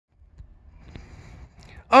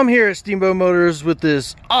I'm here at Steamboat Motors with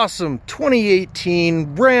this awesome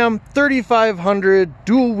 2018 Ram 3500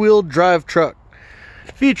 dual-wheel drive truck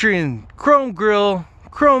featuring chrome grille,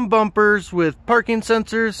 chrome bumpers with parking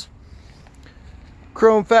sensors,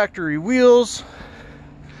 chrome factory wheels,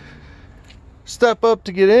 step up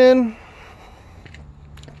to get in,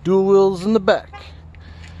 dual wheels in the back.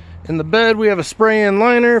 In the bed we have a spray-in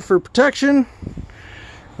liner for protection,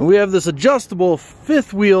 and we have this adjustable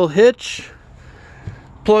fifth wheel hitch.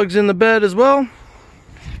 Plugs in the bed as well.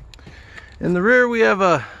 In the rear we have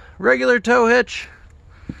a regular tow hitch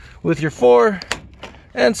with your 4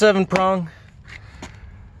 and 7 prong,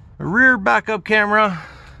 a rear backup camera,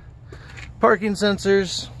 parking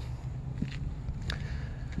sensors.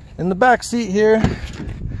 In the back seat here,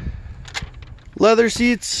 leather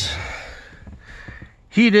seats,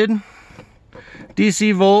 heated,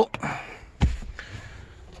 DC volt,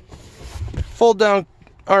 fold down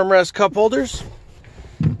armrest cup holders,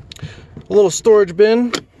 a little storage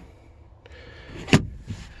bin.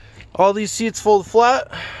 All these seats fold flat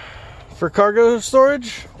for cargo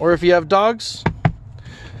storage, or if you have dogs,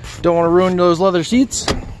 don't want to ruin those leather seats.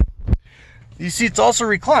 These seats also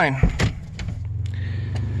recline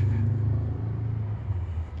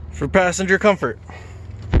for passenger comfort.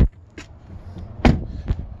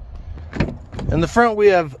 In the front we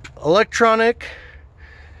have electronic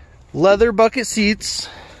leather bucket seats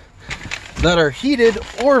that are heated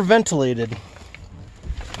or ventilated.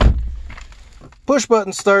 Push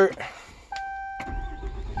button start.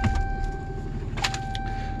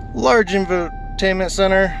 Large infotainment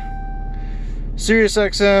center. Sirius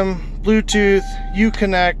XM, Bluetooth,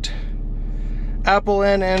 Uconnect, Apple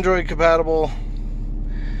and Android compatible.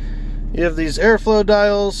 You have these airflow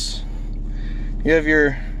dials. You have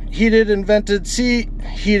your heated and vented seat,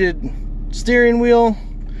 heated steering wheel,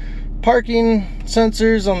 parking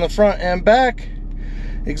sensors on the front and back,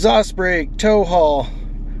 exhaust brake, tow haul,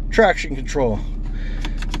 traction control,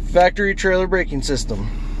 factory trailer braking system.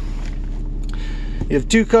 You have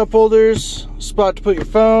 2 cup holders, spot to put your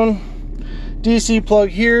phone, DC plug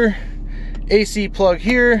here, AC plug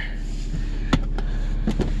here,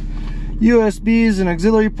 USBs and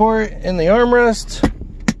auxiliary port in the armrest,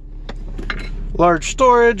 large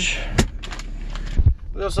storage.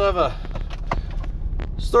 We also have a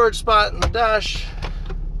storage spot in the dash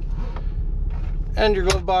and your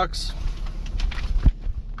glove box.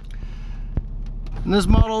 In this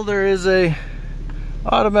model there is a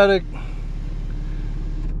automatic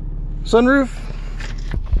sunroof.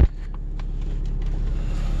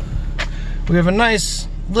 We have a nice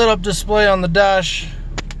lit up display on the dash,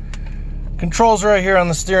 controls right here on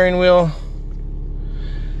the steering wheel,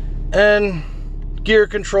 and gear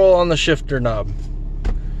control on the shifter knob.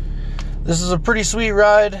 This is a pretty sweet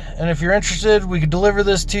ride, and if you're interested, we could deliver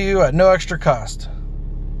this to you at no extra cost.